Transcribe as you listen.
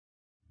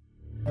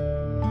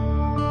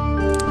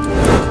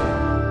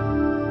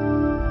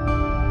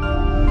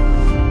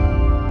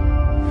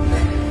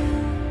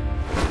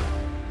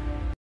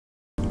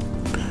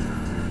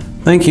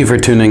Thank you for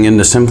tuning in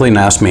to Simply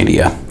NAS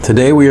Media.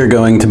 Today we are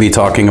going to be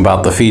talking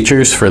about the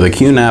features for the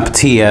QNAP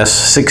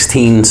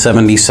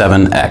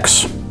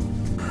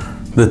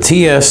TS-1677x. The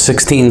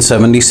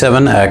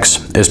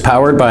TS-1677x is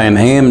powered by an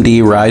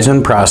AMD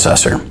Ryzen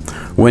processor.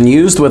 When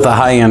used with a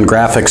high-end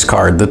graphics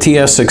card, the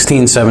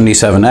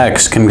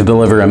TS-1677x can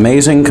deliver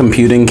amazing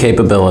computing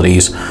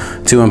capabilities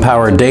to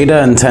empower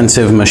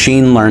data-intensive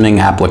machine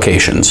learning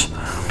applications.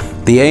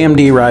 The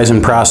AMD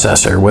Ryzen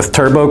processor with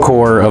turbo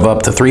core of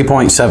up to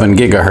 3.7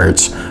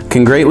 GHz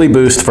can greatly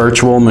boost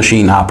virtual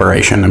machine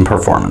operation and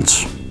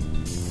performance.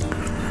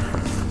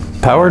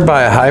 Powered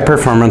by a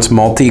high-performance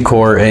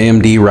multi-core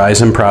AMD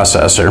Ryzen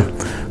processor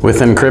with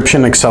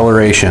encryption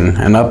acceleration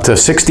and up to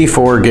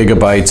 64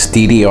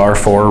 GB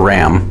DDR4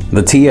 RAM,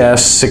 the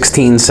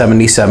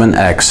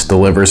TS-1677x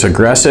delivers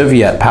aggressive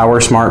yet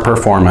power-smart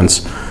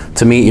performance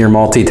to meet your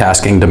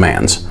multitasking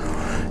demands,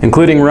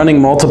 including running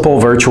multiple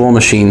virtual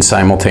machines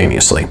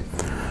simultaneously.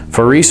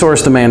 For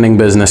resource-demanding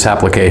business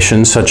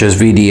applications such as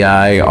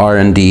VDI,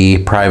 R&D,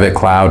 private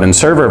cloud, and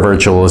server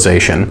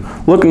virtualization,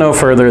 look no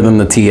further than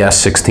the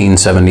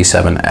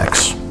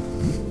TS-1677x.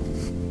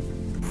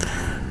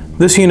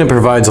 This unit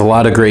provides a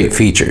lot of great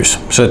features,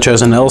 such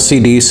as an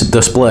LCD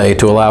display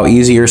to allow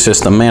easier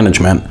system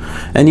management,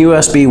 and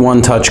USB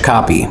one-touch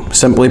copy.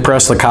 Simply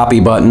press the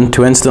copy button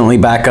to instantly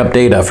back up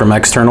data from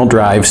external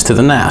drives to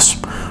the NAS,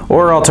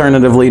 or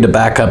alternatively to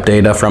back up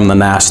data from the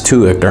NAS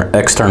to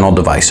external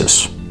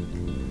devices.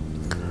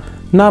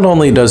 Not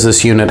only does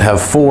this unit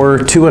have 4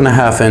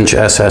 2.5-inch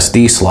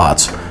SSD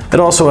slots, it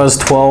also has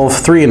 12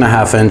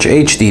 3.5-inch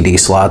HDD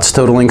slots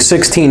totaling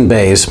 16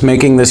 bays,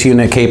 making this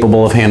unit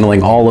capable of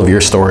handling all of your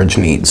storage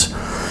needs.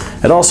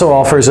 It also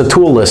offers a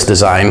tool-less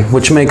design,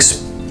 which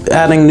makes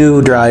adding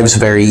new drives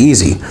very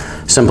easy.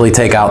 Simply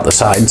take out the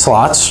side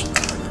slots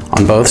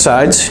on both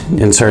sides,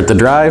 insert the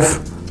drive,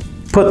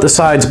 put the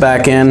sides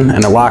back in,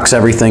 and it locks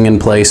everything in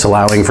place,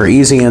 allowing for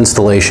easy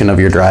installation of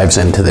your drives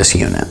into this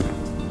unit.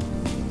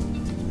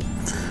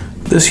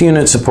 This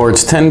unit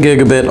supports 10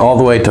 gigabit all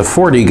the way to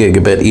 40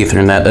 gigabit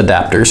Ethernet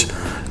adapters,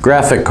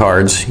 graphic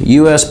cards,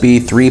 USB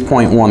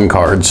 3.1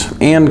 cards,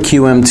 and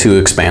QM2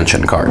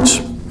 expansion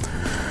cards.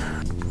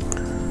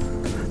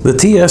 The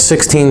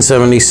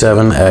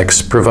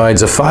TS-1677x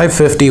provides a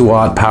 550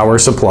 watt power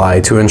supply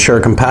to ensure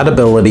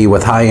compatibility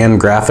with high-end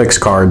graphics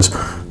cards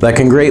that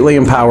can greatly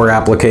empower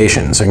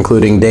applications,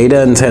 including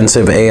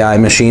data-intensive AI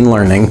machine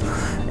learning,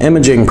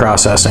 imaging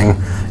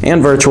processing,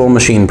 and virtual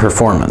machine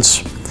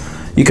performance.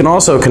 You can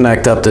also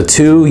connect up to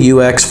 2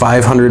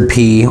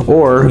 UX500p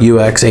or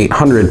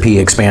UX800p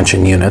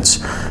expansion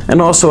units,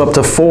 and also up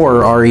to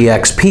 4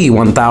 REXP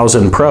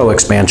 1000 Pro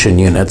expansion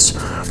units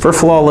for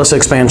flawless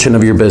expansion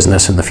of your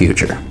business in the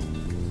future.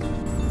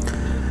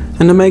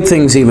 And to make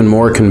things even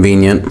more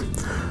convenient,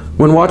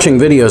 when watching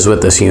videos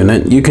with this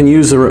unit, you can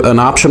use an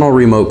optional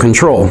remote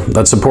control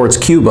that supports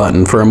Q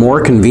button for a more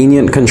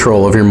convenient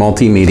control of your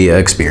multimedia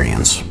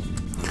experience.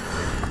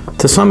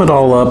 To sum it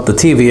all up, the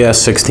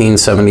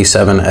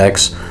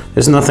TS-1677x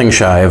is nothing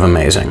shy of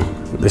amazing.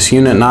 This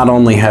unit not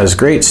only has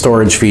great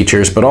storage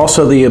features, but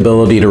also the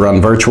ability to run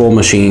virtual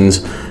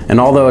machines, and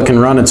although it can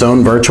run its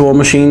own virtual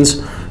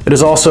machines, it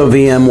is also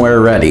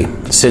VMware ready,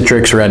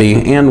 Citrix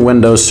ready, and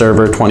Windows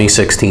Server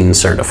 2016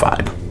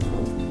 certified.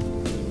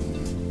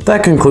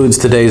 That concludes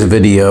today's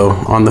video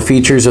on the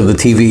features of the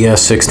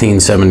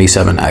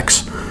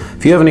TS-1677x.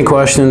 If you have any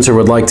questions or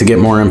would like to get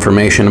more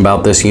information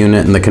about this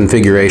unit and the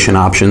configuration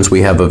options we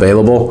have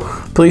available,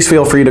 please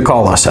feel free to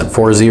call us at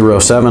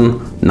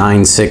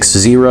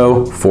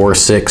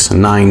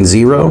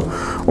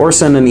 407-960-4690 or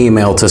send an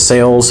email to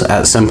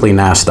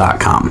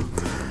sales@simplynas.com.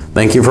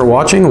 Thank you for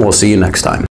watching, and we'll see you next time.